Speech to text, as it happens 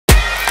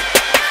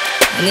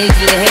I need you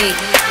to hate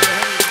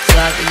so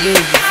I can use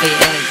you for your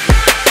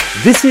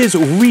energy. This is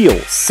real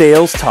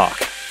sales talk.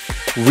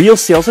 Real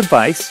sales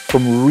advice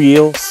from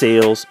real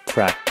sales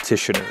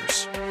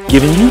practitioners.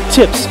 Giving you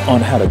tips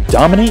on how to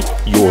dominate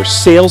your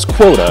sales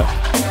quota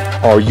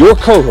are your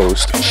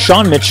co-hosts,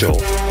 Sean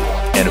Mitchell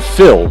and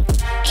Phil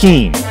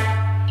Keene.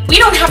 We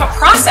don't have a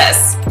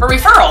process for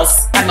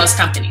referrals at most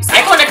companies.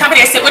 I go into a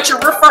company, I say, what's your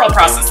referral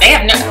process? They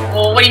have no,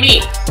 well, what do you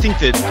mean?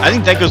 I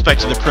think that goes back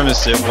to the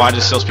premise of why do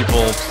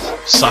salespeople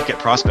suck at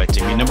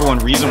prospecting. I mean, number one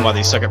reason why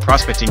they suck at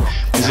prospecting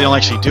is they don't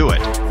actually do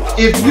it.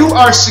 If you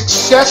are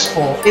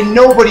successful and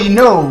nobody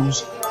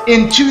knows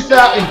in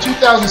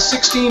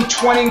 2016,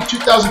 20,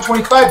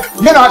 2025,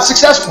 you're not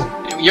successful.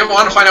 You ever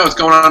want to find out what's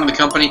going on in the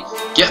company?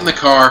 Get in the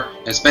car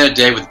and spend a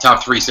day with the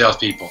top 3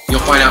 salespeople. You'll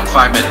find out in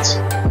 5 minutes.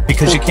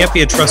 Because you can't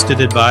be a trusted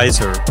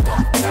advisor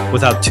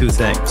without 2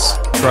 things,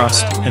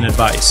 trust and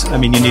advice. I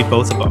mean, you need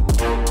both of them.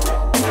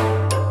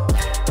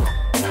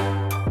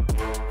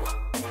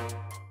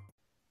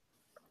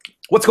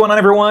 What's going on,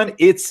 everyone?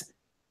 It's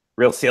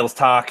Real Sales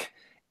Talk,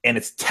 and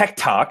it's Tech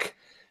Talk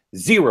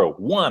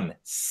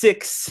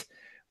 016.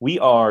 We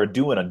are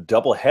doing a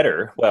double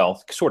header.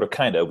 Well, sort of,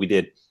 kind of. We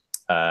did,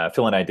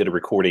 Phil and I did a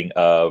recording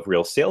of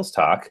Real Sales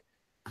Talk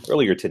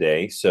earlier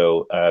today.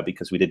 So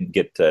because we didn't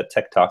get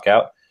Tech Talk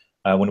out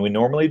when we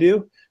normally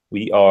do,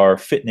 we are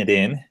fitting it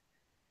in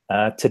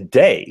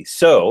today.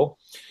 So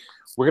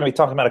we're going to be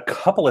talking about a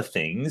couple of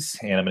things,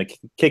 and I'm going to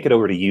kick it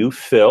over to you,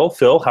 Phil.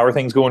 Phil, how are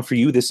things going for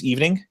you this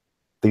evening?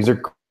 Things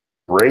are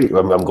great.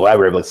 I'm glad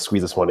we were able to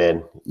squeeze this one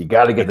in. You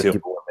got to get the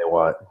people what they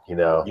want. You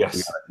know,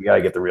 yes. You got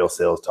to get the Real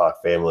Sales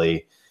Talk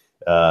family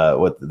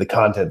what the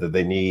content that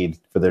they need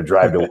for their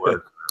drive to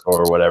work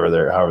or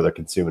whatever however they're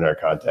consuming our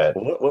content.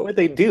 What would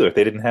they do if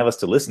they didn't have us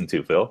to listen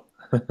to, Phil?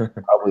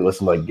 Probably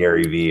listen to like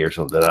Gary Vee or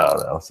something. I don't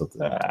know.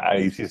 Something.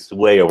 He's just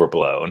way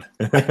overblown.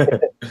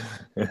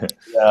 He's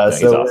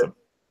awesome.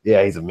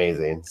 Yeah, he's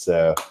amazing.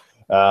 So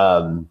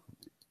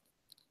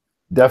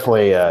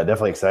definitely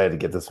excited to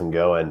get this one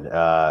going.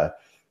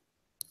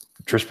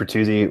 Trish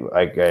Bertuzzi,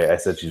 I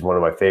said she's one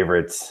of my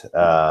favorites.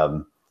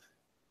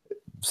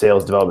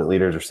 Sales development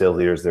leaders or sales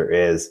leaders there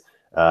is.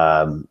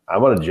 I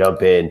want to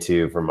jump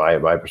into, from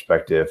my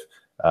perspective,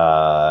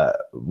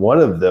 one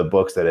of the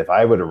books that if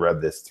I would have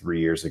read this 3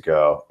 years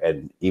ago,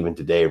 and even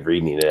today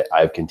reading it,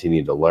 I've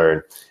continued to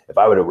learn. If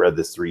I would have read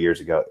this 3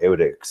 years ago, it would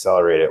have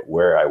accelerated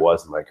where I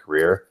was in my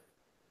career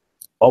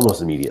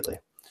almost immediately.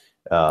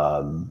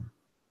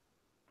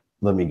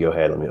 Let me go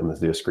ahead. I'm going to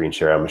do a screen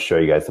share. I'm going to show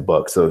you guys the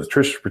book. So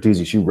Trish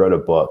Bertuzzi, she wrote a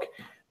book.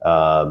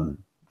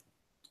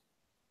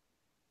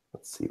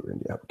 Let's see, we're in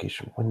the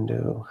application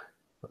window.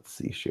 Let's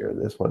see, share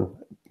this one.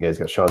 You guys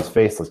got Sean's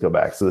face. Let's go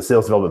back. So the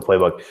Sales Development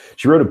Playbook.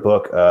 She wrote a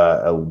book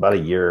about a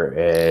year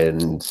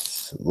and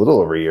a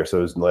little over a year. So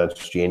it was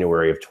last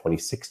January of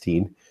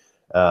 2016.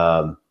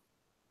 And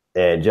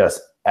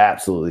just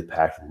absolutely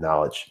packed with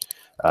knowledge.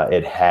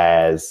 It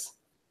has,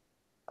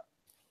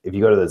 if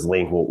you go to this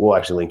link, we'll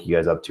actually link you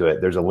guys up to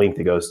it. There's a link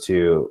that goes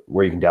to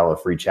where you can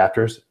download free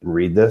chapters and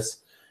read this.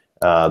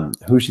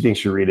 Who she thinks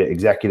should read it?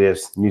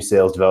 Executives, new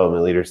sales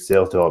development leaders,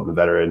 sales development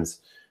veterans,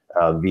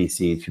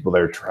 VCs, people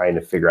that are trying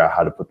to figure out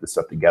how to put this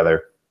stuff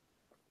together.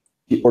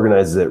 She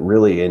organizes it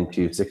really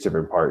into 6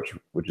 different parts,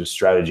 which is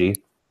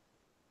strategy.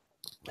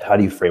 How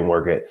do you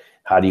framework it?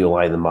 How do you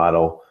align the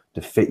model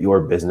to fit your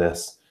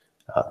business?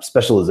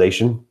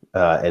 Specialization,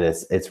 and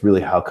it's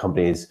really how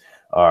companies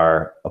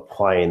are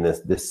applying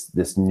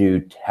this new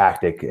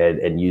tactic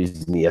and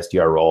using the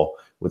SDR role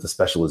with the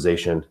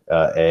specialization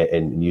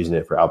and using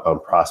it for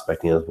outbound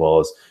prospecting, as well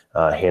as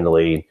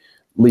handling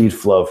lead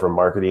flow from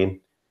marketing.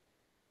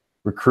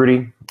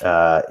 Recruiting,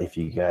 if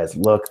you guys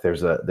look,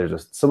 there's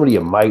somebody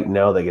you might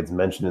know that gets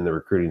mentioned in the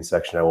recruiting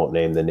section. I won't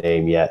name the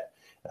name yet,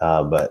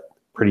 but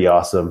pretty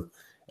awesome.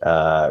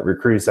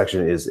 Recruiting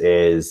section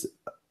is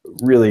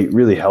really,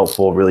 really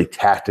helpful, really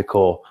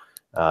tactical,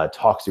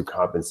 talks through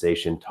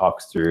compensation,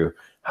 talks through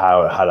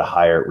how to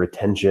hire,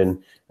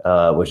 retention,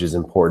 which is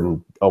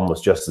important,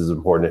 almost just as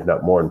important, if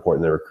not more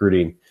important than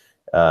recruiting,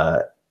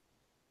 how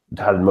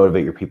to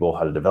motivate your people,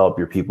 how to develop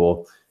your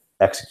people,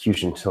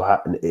 execution. So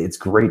it's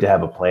great to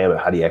have a plan, but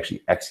how do you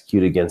actually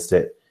execute against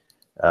it?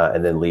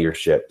 And then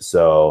leadership.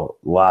 So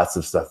lots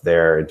of stuff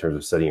there in terms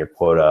of setting your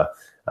quota,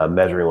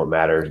 measuring what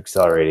matters,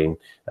 accelerating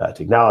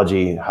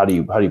technology. How do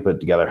you put it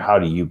together? How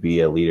do you be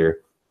a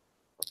leader?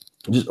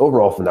 Just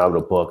overall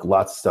phenomenal book.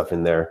 Lots of stuff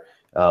in there.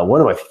 One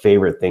of my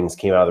favorite things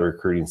came out of the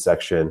recruiting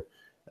section.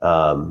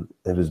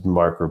 It was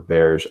Mark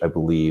Roberge, I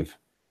believe,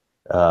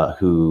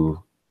 who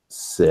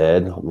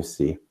said, let me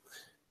see.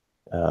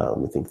 Let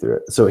me think through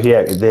it. So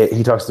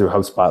he talks through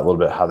HubSpot a little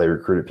bit, how they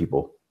recruited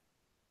people.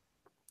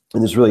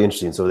 And it's really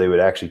interesting. So they would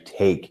actually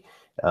take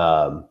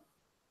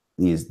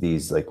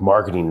these like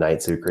marketing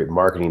nights. They would create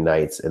marketing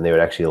nights, and they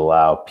would actually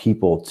allow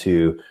people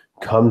to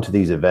come to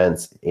these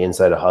events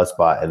inside of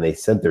HubSpot, and they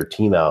sent their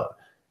team out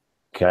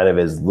kind of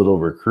as little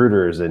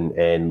recruiters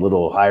and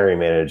little hiring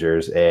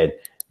managers, and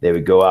they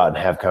would go out and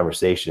have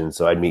conversations.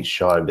 So I'd meet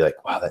Sean and be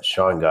like, wow, that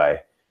Sean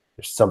guy,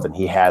 there's something,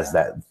 he has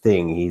that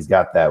thing. He's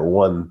got that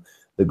one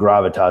the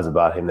gravitas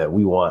about him that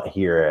we want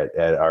here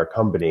at our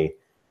company.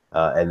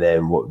 And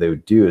then what they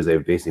would do is they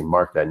would basically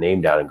mark that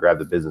name down and grab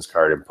the business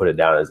card and put it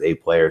down as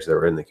 8 players that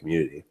were in the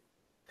community.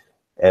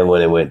 And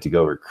when they went to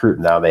go recruit,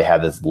 now they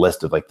have this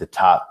list of like the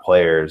top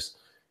players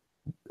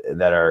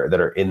that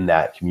are in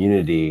that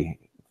community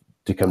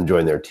to come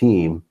join their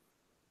team.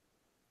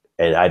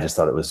 And I just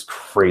thought it was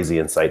crazy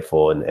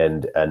insightful,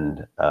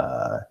 and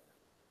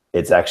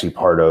it's actually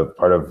part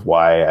of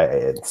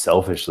why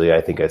selfishly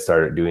I think I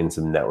started doing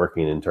some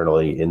networking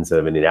internally instead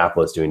of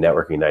Indianapolis, doing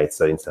networking nights,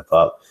 setting stuff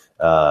up.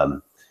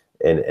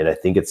 And I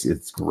think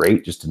it's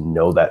great just to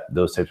know that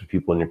those types of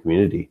people in your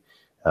community.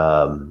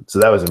 So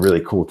that was a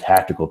really cool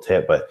tactical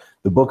tip, but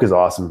the book is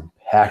awesome,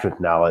 packed with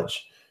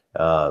knowledge.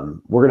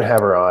 We're going to have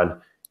her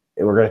on,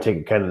 and we're going to take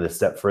it kind of the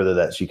step further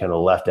that she kind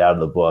of left out of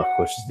the book,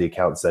 which is the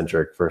account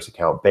centric versus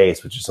account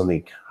based, which is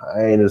something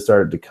kind of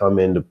started to come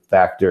into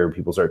factor.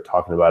 People start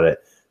talking about it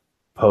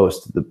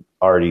post the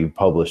already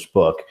published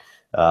book.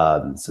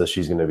 So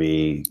she's going to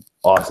be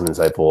awesome,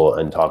 insightful,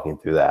 and talking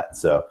through that.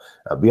 So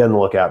be on the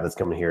lookout. That's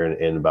coming here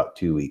in about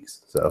 2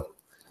 weeks. So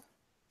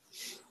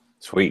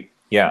sweet.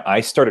 Yeah,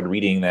 I started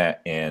reading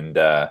that, and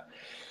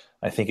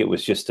I think it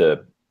was just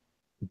a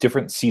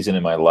different season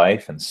in my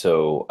life. And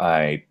so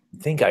I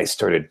think I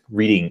started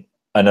reading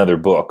another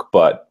book,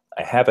 but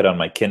I have it on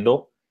my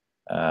Kindle,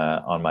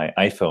 on my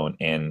iPhone,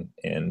 and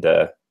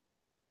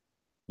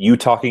you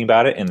talking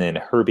about it and then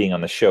her being on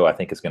the show, I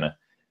think is going to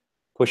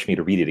push me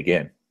to read it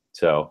again.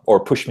 So, or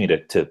push me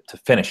to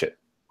finish it.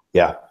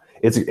 Yeah,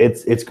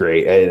 it's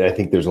great. And I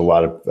think there's a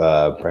lot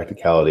of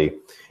practicality.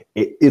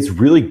 It's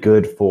really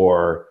good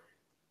for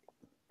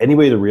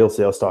anybody in the Real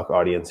Sales Talk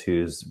audience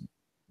who's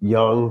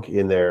young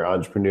in their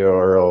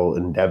entrepreneurial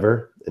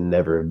endeavor and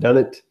never have done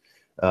it.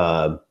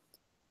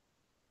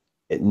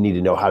 Need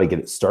to know how to get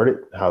it started,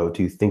 how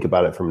to think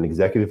about it from an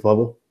executive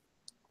level.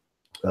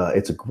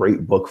 It's a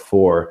great book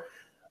for,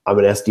 I'm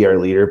an SDR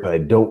leader, but I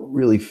don't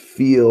really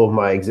feel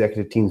my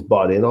executive team's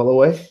bought in all the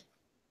way,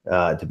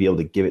 to be able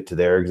to give it to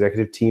their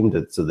executive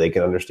team so they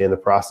can understand the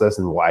process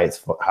and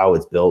how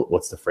it's built,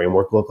 what's the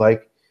framework look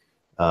like.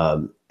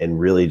 And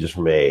really just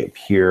from a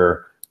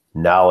pure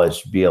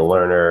knowledge, be a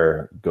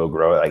learner, go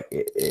grow it. Like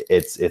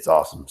it's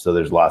awesome. So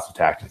there's lots of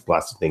tactics,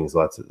 lots of things,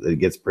 it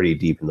gets pretty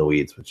deep in the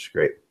weeds, which is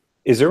great.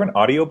 Is there an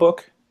audio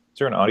book? Is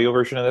there an audio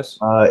version of this?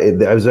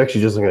 I was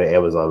actually just looking at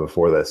Amazon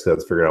before this, because I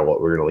was figuring out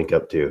what we're going to link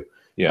up to.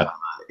 Yeah.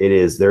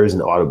 There is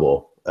an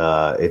Audible.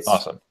 It's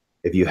awesome.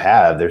 If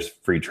there's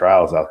free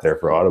trials out there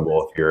for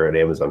Audible. If you're an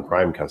Amazon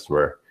Prime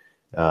customer,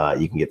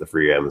 you can get the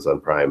free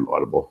Amazon Prime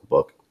Audible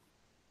book.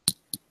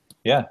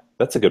 Yeah,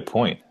 that's a good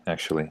point,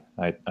 actually.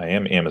 I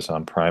am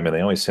Amazon Prime, and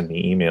they always send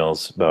me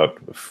emails about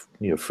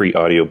free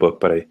audiobook,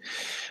 but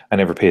I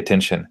never pay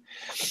attention.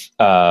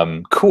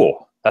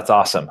 Cool. That's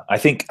awesome. I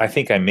think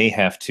I may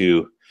have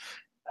to,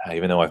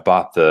 even though I've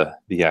bought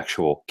the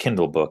actual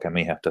Kindle book, I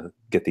may have to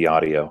get the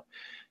audio.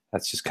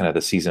 That's just kind of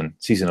the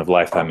season of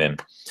life I'm in.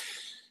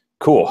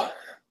 Cool.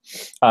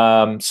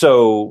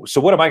 So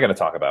what am I going to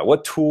talk about?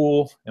 What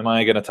tool am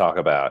I going to talk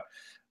about?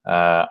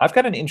 I've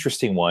got an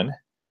interesting one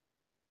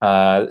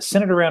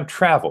centered around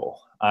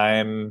travel.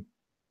 I'm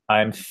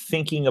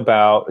thinking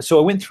about. So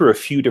I went through a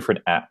few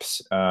different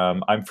apps.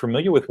 I'm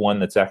familiar with one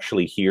that's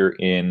actually here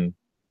in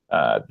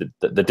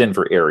the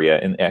Denver area,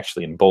 and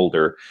actually in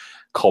Boulder,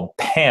 called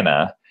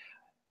Pana.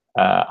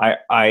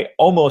 I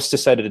almost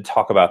decided to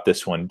talk about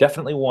this one.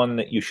 Definitely one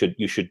that you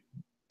should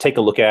take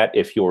a look at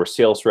if you're a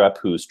sales rep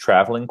who's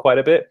traveling quite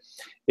a bit.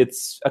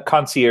 It's a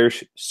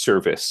concierge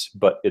service,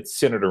 but it's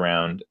centered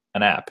around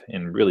an app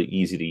and really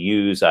easy to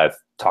use. I've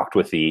talked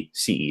with the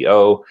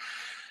CEO,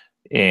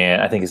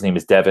 and I think his name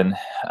is Devin.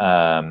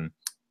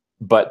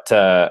 But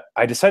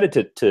I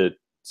decided to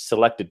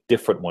select a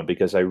different one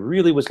because I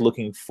really was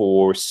looking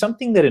for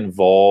something that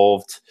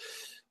involved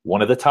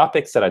one of the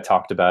topics that I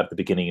talked about at the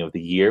beginning of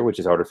the year, which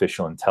is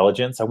artificial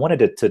intelligence. I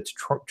wanted to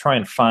try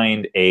and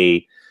find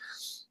a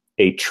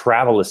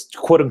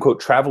quote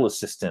unquote travel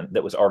assistant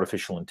that was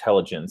artificial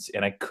intelligence.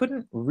 And I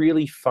couldn't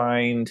really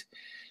find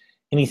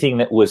anything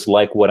that was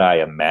like what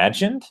I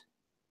imagined,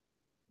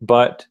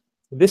 but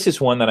this is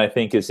one that I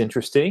think is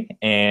interesting,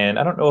 and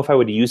I don't know if I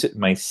would use it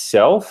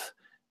myself.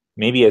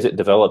 Maybe as it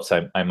develops,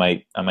 I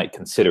might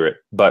consider it,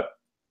 but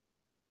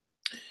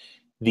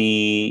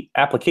the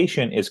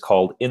application is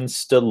called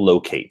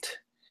Instalocate.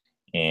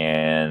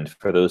 And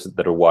for those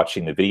that are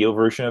watching the video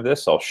version of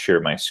this, I'll share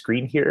my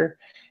screen here.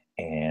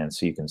 And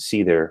so you can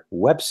see their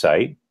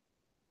website.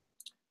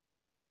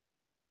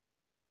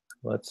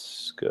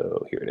 Let's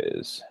go, here it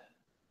is.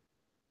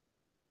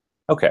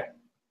 Okay.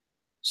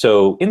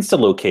 So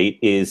Instalocate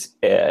is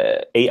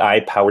an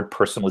AI-powered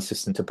personal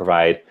assistant to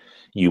provide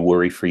you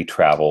worry-free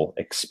travel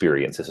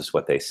experience. This is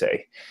what they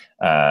say.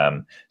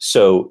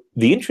 So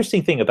the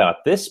interesting thing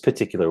about this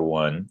particular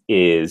one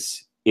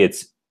is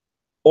it's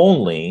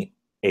only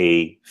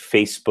a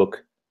Facebook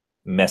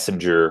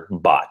Messenger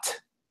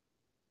bot.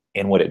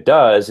 And what it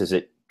does is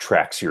it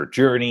tracks your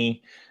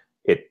journey.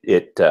 It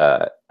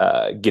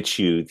gets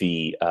you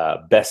the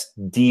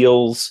best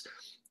deals.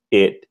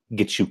 It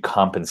gets you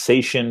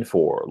compensation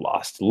for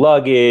lost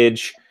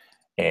luggage,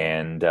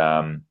 and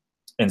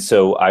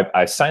so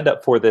I signed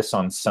up for this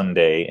on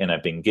Sunday, and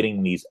I've been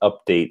getting these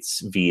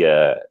updates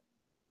via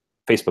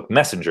Facebook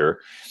Messenger,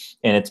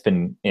 and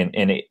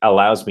it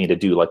allows me to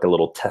do like a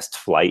little test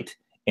flight,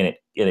 and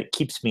it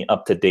keeps me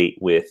up to date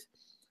with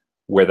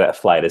where that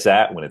flight is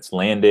at, when it's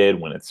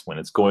landed, when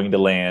it's going to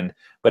land.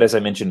 But as I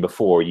mentioned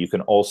before, you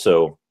can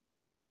also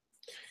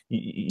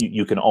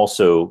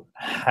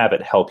have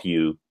it help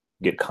you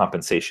get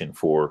compensation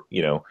for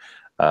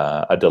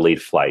a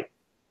delayed flight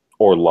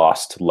or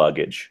lost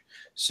luggage.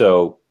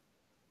 So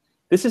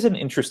this is an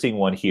interesting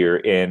one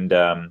here, and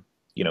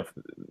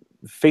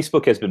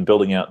Facebook has been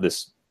building out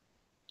this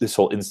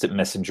whole instant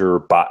messenger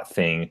bot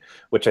thing,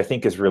 which I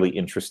think is really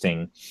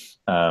interesting.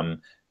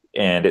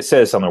 And it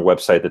says on their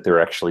website that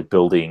they're actually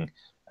building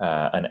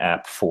an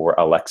app for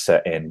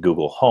Alexa and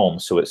Google Home.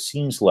 So it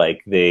seems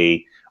like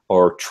they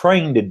are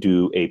trying to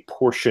do a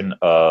portion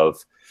of,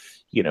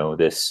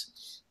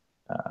 this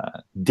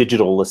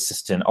digital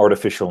assistant,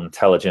 artificial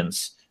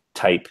intelligence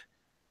type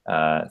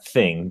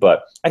thing.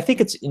 But I think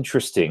it's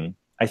interesting.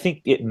 I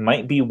think it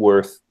might be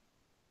worth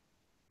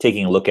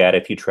taking a look at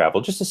if you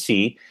travel, just to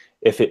see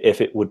if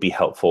it would be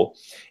helpful.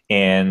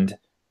 And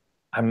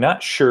I'm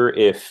not sure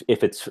if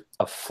it's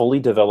a fully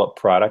developed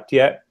product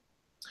yet.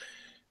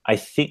 I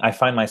think I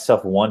find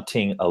myself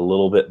wanting a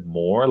little bit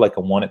more, like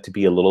I want it to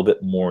be a little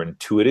bit more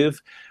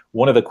intuitive.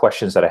 One of the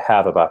questions that I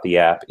have about the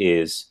app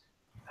is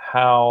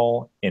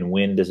how and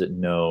when does it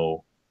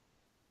know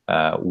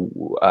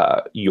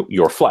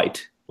your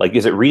flight? Like,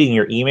 is it reading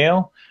your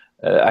email?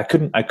 I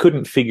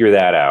couldn't figure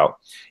that out.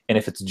 And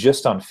if it's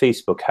just on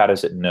Facebook, how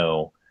does it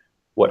know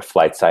what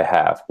flights I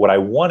have? What I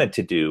wanted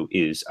to do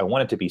is I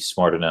wanted to be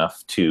smart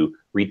enough to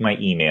read my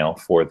email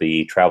for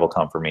the travel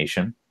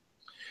confirmation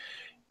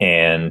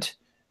and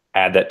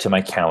add that to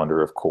my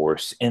calendar, of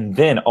course, and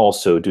then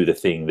also do the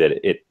thing that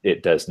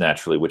it does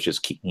naturally, which is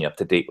keep me up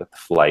to date with the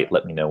flight,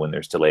 let me know when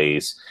there's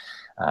delays,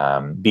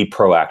 be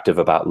proactive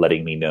about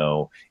letting me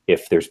know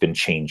if there's been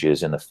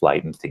changes in the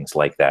flight and things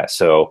like that.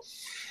 So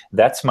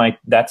that's my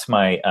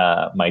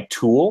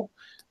tool,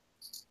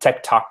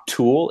 TechTalk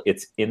tool.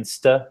 It's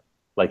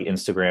like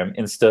Instagram,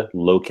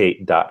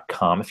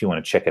 instalocate.com if you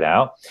want to check it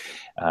out.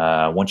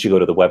 Once you go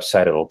to the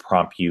website, it'll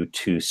prompt you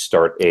to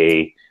start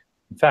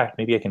in fact,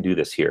 maybe I can do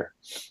this here.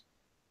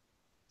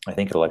 I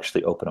think it'll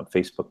actually open up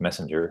Facebook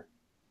Messenger.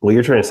 Well,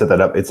 you're trying to set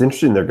that up. It's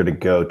interesting they're going to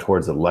go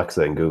towards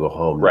Alexa and Google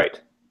Home. Right.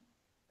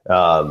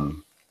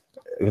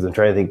 Because I'm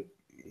trying to think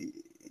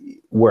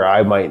where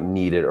I might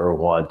need it or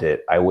want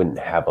it. I wouldn't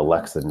have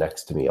Alexa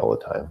next to me all the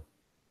time.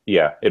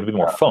 Yeah, it'd be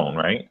more phone,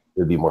 right?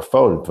 It'd be more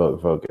phone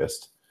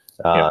focused.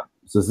 Yeah.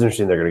 So it's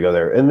interesting they're going to go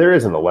there. And there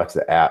is an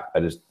Alexa app.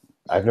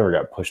 I've never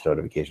got push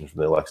notifications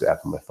from the Alexa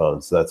app on my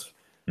phone. So that's,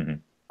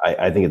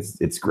 I think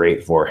it's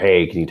great for,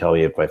 hey, can you tell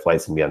me if my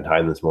flight's going to be on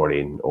time this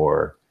morning?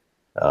 Or,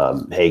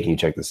 hey, can you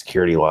check the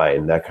security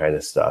line? That kind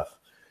of stuff.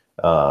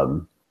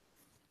 So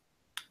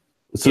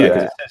yeah,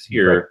 because it says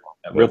here,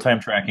 real-time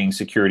tracking,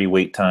 security,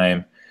 wait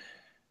time,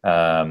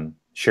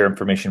 share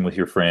information with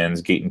your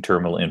friends, gate and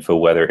terminal info,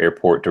 weather,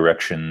 airport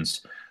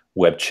directions,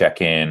 web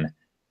check-in,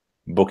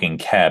 booking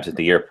cabs at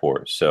the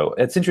airport. So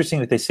it's interesting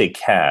that they say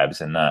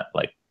cabs and not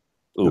like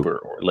Uber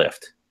or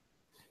Lyft.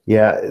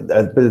 Yeah,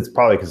 but it's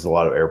probably because a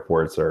lot of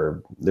airports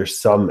there's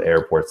some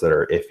airports that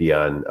are iffy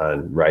on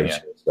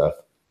rideshare stuff.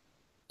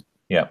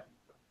 Yeah.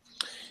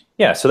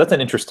 Yeah, so that's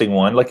an interesting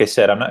one. Like I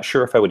said, I'm not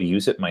sure if I would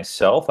use it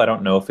myself. I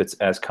don't know if it's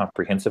as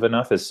comprehensive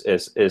enough as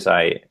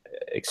I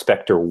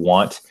expect or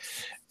want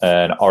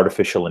an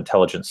artificial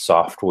intelligence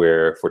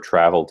software for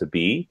travel to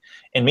be.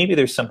 And maybe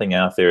there's something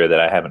out there that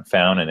I haven't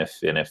found. And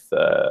if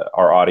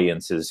our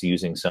audience is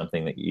using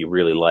something that you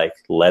really like,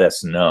 let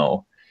us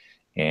know.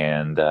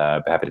 And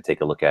happy to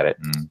take a look at it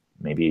and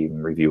maybe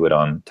even review it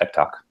on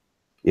TechTalk.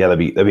 Yeah,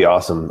 that'd be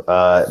awesome.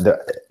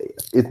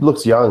 It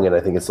looks young, and I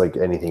think it's like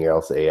anything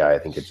else AI. I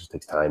think it just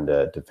takes time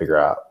to figure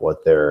out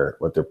what their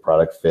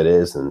product fit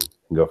is and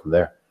go from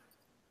there.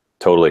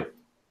 Totally.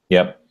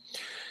 Yep.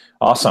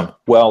 Awesome.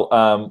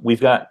 Well,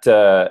 we've got,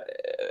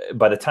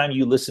 by the time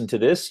you listen to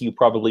this, you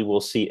probably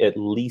will see at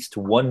least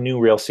one new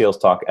Real Sales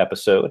Talk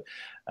episode.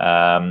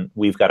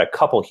 We've got a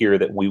couple here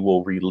that we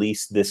will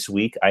release this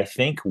week. I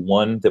think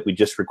one that we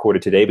just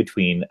recorded today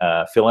between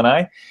Phil and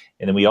I,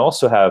 and then we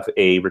also have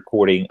a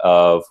recording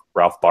of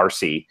Ralph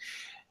Barcy,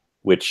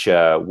 which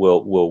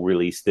we'll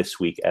release this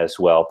week as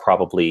well,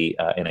 probably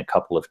in a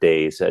couple of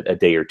days, a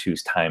day or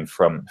two's time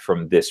from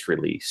this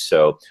release.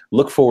 So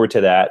look forward to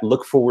that.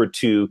 Look forward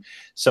to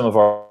some of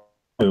our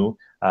new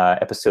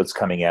episodes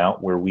coming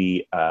out where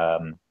we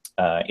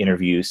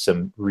interview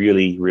some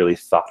really, really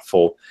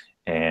thoughtful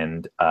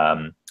and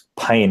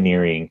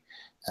pioneering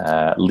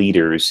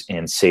leaders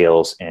in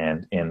sales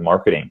and in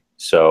marketing.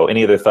 So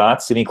any other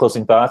thoughts, any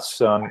closing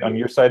thoughts on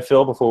your side,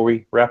 Phil, before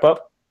we wrap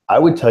up? I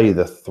would tell you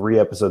the 3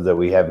 episodes that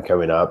we have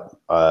coming up,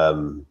 I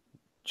don't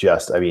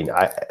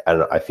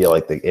know, I feel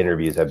like the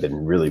interviews have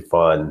been really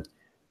fun.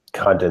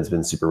 Content's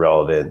been super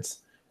relevant.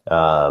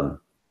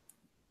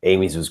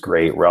 Amy's was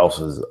great. Ralph's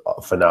was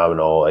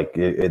phenomenal. Like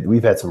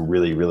we've had some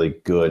really, really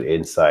good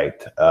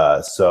insight.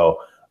 So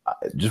I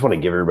just want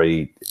to give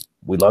everybody,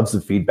 we'd love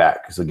some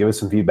feedback. So give us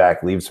some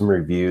feedback, leave some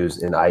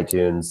reviews in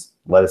iTunes.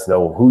 Let us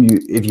know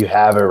if you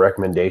have a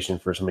recommendation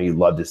for somebody you'd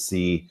love to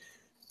see,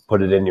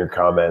 put it in your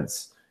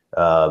comments.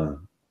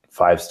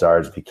 5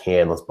 stars if you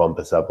can. Let's bump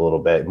this up a little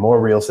bit. More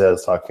Real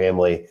Sales Talk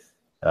family.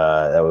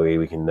 That way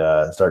we can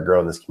start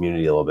growing this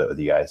community a little bit with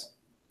you guys.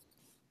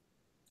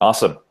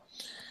 Awesome.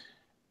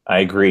 I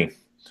agree.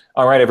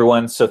 All right,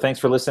 everyone. So thanks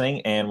for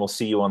listening, and we'll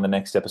see you on the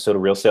next episode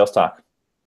of Real Sales Talk.